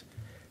dollars.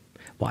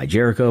 Why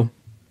Jericho?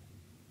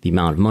 The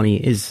amount of money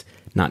is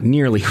not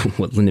nearly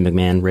what Linda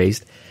McMahon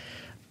raised,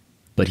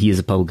 but he is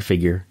a public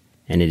figure,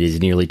 and it is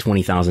nearly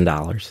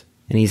 $20,000.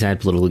 And he's had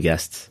political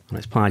guests on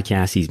his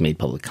podcast. He's made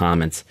public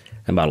comments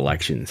about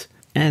elections.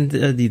 And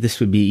this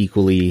would be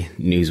equally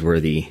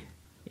newsworthy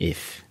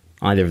if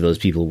either of those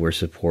people were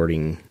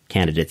supporting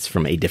candidates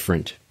from a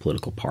different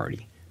political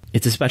party.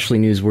 It's especially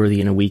newsworthy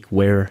in a week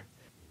where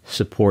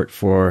support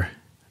for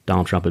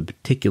Donald Trump in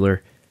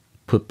particular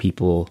put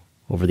people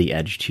over the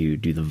edge to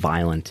do the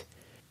violent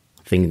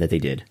thing that they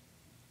did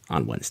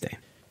on Wednesday.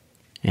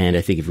 And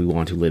I think if we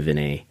want to live in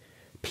a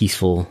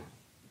peaceful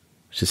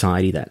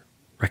society that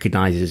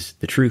recognizes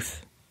the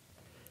truth,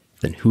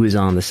 then who is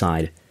on the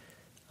side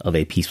of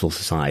a peaceful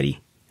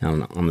society,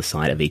 on the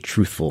side of a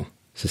truthful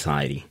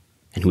society,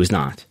 and who is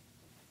not,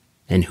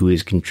 and who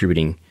is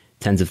contributing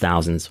tens of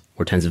thousands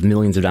or tens of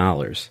millions of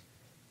dollars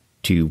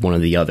to one or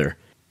the other,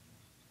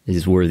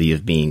 is worthy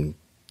of being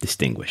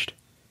distinguished.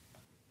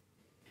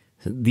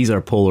 These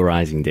are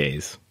polarizing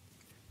days,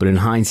 but in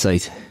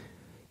hindsight,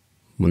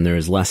 when there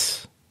is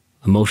less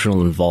emotional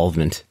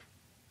involvement,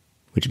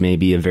 which may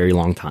be a very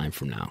long time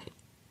from now,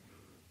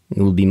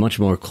 it will be much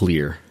more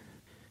clear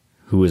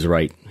who is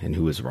right and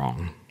who is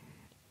wrong.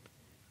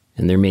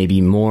 And there may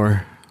be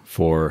more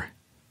for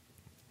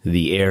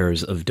the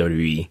heirs of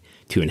WWE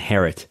to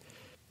inherit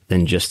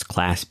than just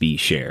Class B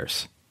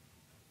shares.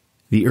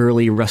 The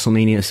early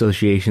WrestleMania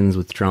associations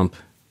with Trump,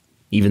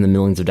 even the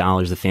millions of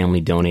dollars the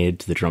family donated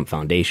to the Trump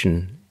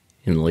Foundation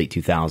in the late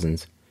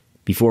 2000s,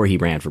 before he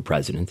ran for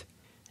president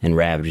and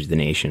ravaged the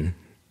nation,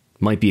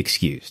 might be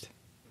excused.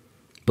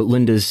 But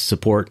Linda's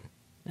support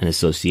and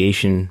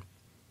association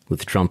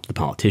with Trump the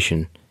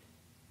politician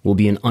will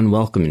be an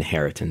unwelcome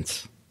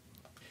inheritance,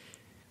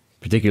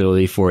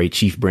 particularly for a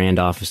chief brand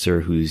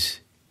officer who's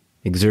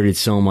exerted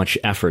so much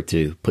effort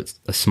to put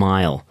a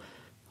smile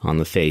on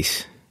the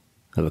face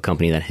of a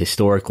company that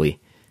historically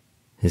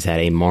has had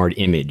a marred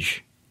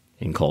image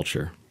in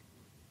culture.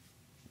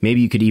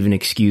 Maybe you could even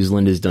excuse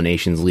Linda's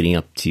donations leading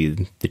up to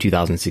the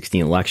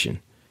 2016 election,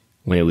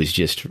 when it was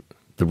just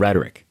the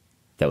rhetoric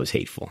that was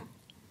hateful.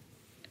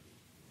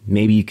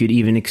 Maybe you could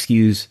even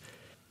excuse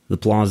the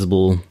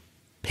plausible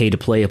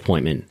pay-to-play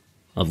appointment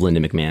of Linda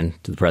McMahon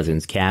to the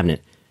president's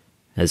cabinet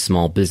as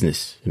small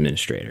business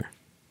administrator,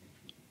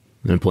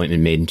 an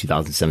appointment made in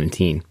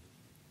 2017.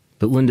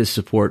 But Linda's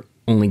support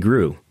only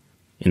grew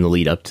in the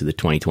lead up to the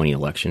 2020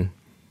 election,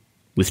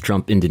 with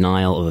Trump in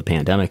denial of a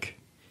pandemic,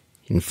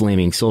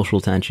 inflaming social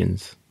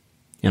tensions,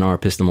 and our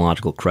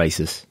epistemological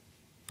crisis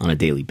on a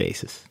daily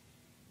basis.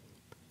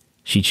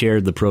 She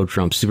chaired the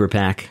pro-Trump super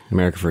PAC,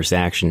 America First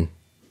Action.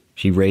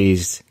 She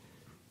raised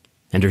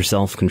and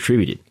herself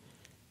contributed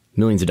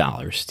millions of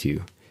dollars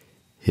to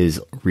his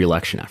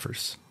re-election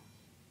efforts.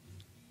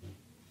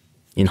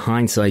 In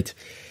hindsight,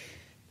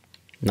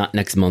 not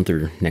next month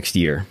or next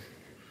year,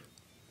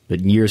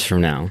 but years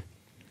from now,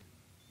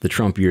 the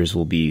Trump years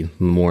will be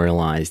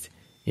memorialized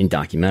in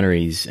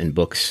documentaries and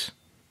books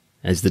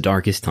as the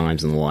darkest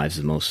times in the lives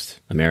of most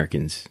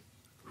Americans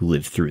who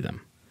lived through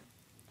them.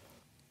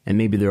 And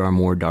maybe there are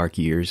more dark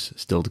years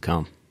still to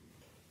come.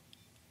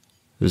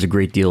 There's a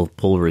great deal of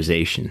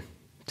polarization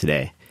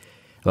today.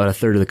 About a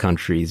third of the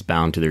country is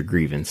bound to their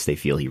grievance they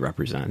feel he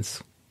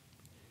represents.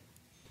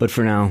 But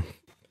for now,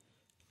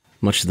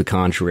 much to the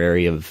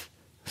contrary of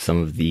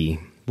some of the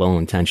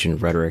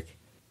well-intentioned rhetoric,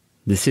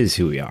 this is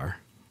who we are.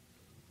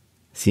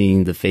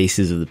 Seeing the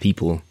faces of the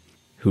people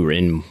who were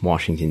in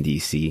Washington,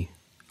 D.C.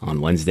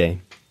 on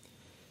Wednesday,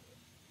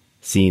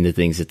 seeing the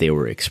things that they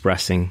were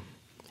expressing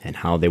and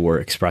how they were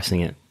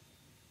expressing it,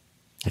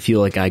 I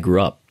feel like I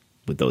grew up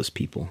with those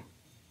people.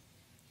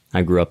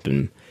 I grew up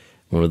in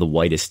one of the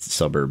whitest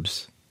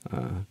suburbs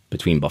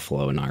between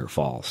Buffalo and Niagara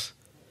Falls.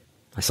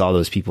 I saw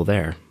those people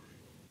there.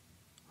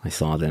 I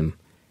saw them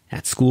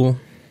at school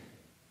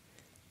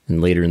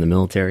and later in the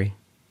military.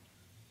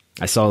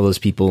 I saw those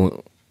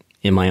people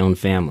in my own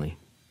family.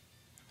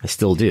 I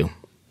still do.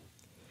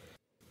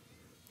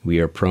 We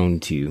are prone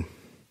to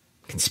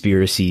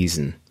conspiracies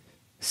and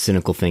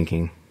cynical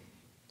thinking,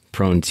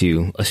 prone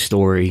to a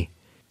story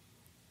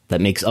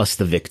that makes us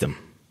the victim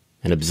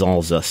and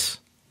absolves us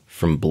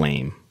from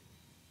blame.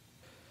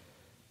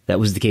 That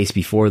was the case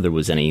before there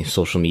was any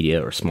social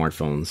media or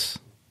smartphones.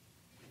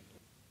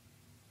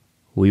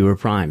 We were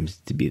primed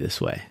to be this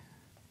way,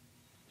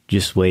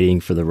 just waiting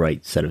for the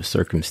right set of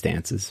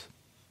circumstances.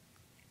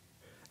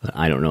 But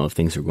I don't know if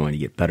things are going to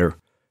get better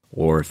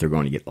or if they're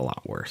going to get a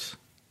lot worse.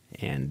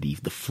 And the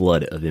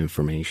flood of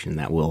information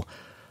that will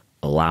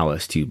allow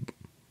us to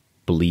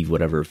believe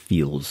whatever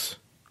feels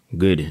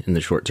good in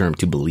the short term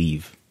to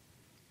believe,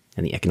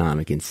 and the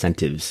economic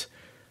incentives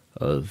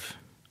of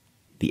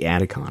the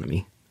ad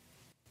economy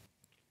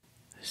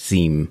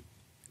seem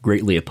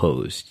greatly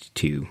opposed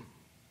to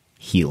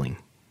healing.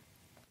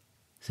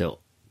 So,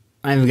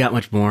 I haven't got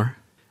much more.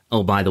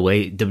 Oh, by the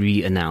way,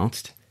 WWE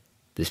announced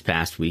this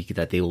past week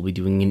that they will be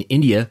doing an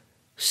India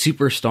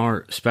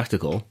Superstar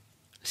Spectacle,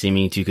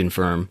 seeming to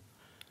confirm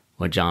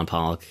what John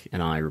Pollock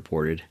and I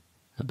reported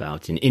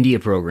about an India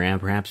program,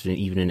 perhaps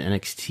even an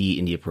NXT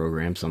India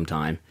program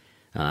sometime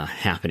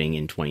happening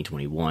in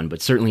 2021.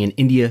 But certainly an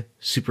India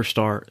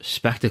Superstar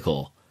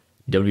Spectacle,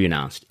 WWE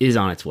announced, is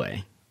on its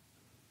way.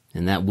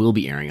 And that will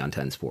be airing on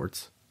 10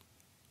 Sports.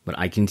 But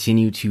I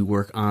continue to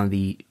work on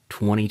the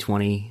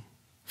 2020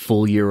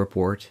 full year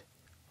report.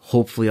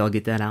 Hopefully I'll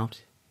get that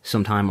out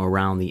sometime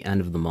around the end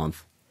of the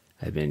month.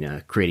 I've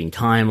been creating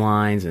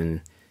timelines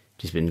and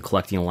just been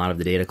collecting a lot of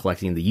the data,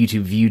 collecting the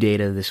YouTube view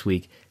data this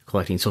week,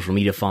 collecting social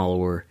media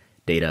follower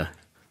data.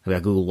 I've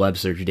got Google web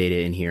search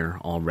data in here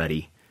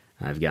already.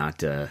 I've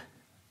got a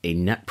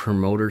net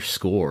promoter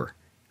score,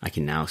 I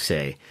can now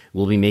say,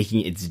 will be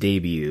making its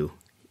debut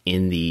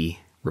in the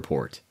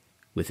report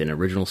with an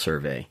original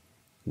survey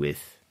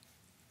with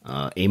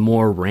a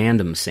more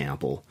random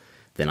sample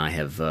than I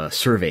have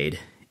surveyed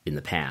in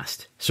the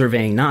past.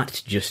 Surveying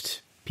not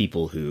just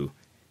people who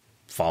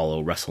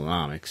follow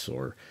Wrestlenomics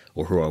or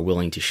who are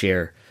willing to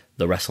share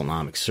the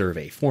Wrestlenomics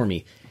survey for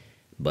me,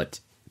 but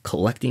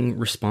collecting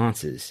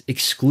responses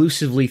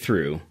exclusively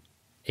through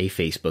a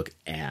Facebook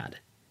ad.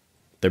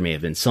 There may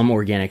have been some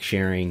organic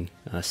sharing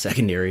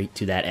secondary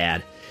to that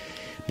ad,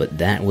 but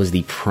that was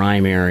the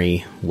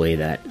primary way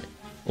that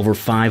over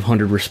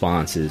 500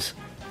 responses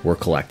were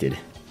collected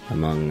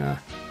among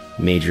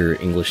major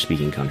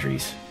English-speaking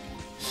countries.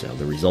 So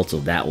the results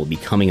of that will be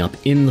coming up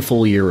in the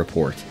full year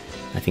report.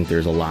 I think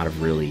there's a lot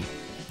of really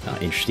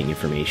interesting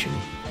information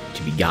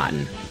to be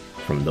gotten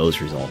from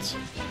those results.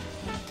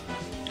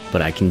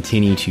 But I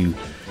continue to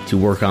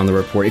work on the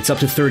report. It's up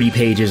to 30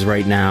 pages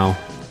right now.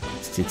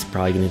 It's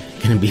probably going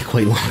to be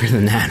quite longer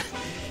than that.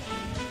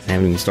 I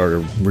haven't even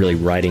started really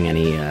writing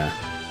any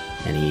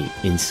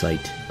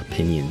insight,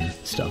 opinion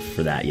stuff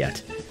for that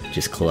yet.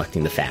 Just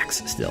collecting the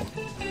facts still.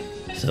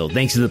 So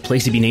thanks to the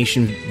Place to Be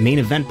Nation Main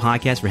Event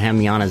Podcast for having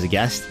me on as a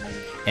guest,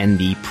 and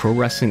the Pro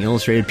Wrestling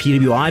Illustrated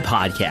PWI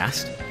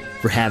Podcast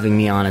for having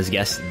me on as a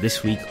guest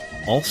this week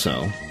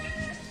also.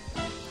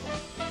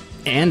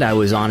 And I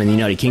was on in the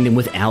United Kingdom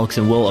with Alex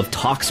and Will of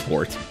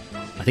TalkSport.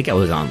 I think I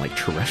was on like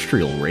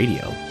terrestrial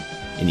radio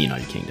in the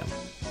United Kingdom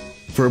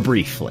for a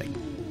brief, like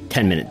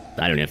 10-minute,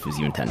 I don't know if it was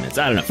even 10 minutes,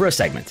 I don't know, for a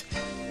segment.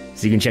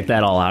 So you can check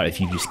that all out if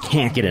you just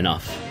can't get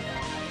enough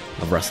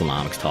of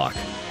Wrestlenomics talk.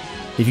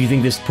 If you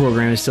think this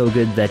program is so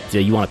good that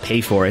you want to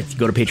pay for it,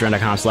 go to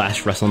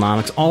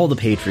patreon.com/Wrestlenomics. All the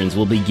patrons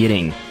will be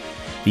getting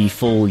the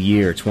full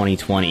year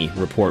 2020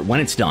 report when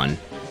it's done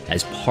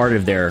as part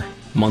of their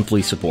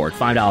monthly support,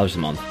 $5 a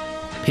month,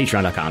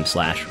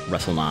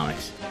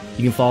 patreon.com/Wrestlenomics.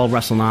 You can follow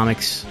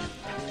Wrestlenomics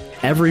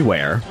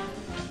everywhere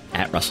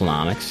at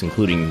Wrestlenomics,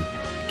 including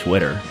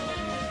Twitter,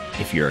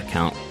 if your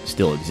account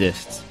still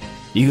exists.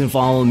 You can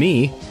follow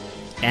me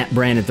at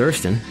Brandon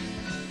Thurston,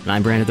 and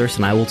I'm Brandon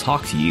Thurston. I will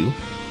talk to you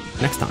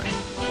next time.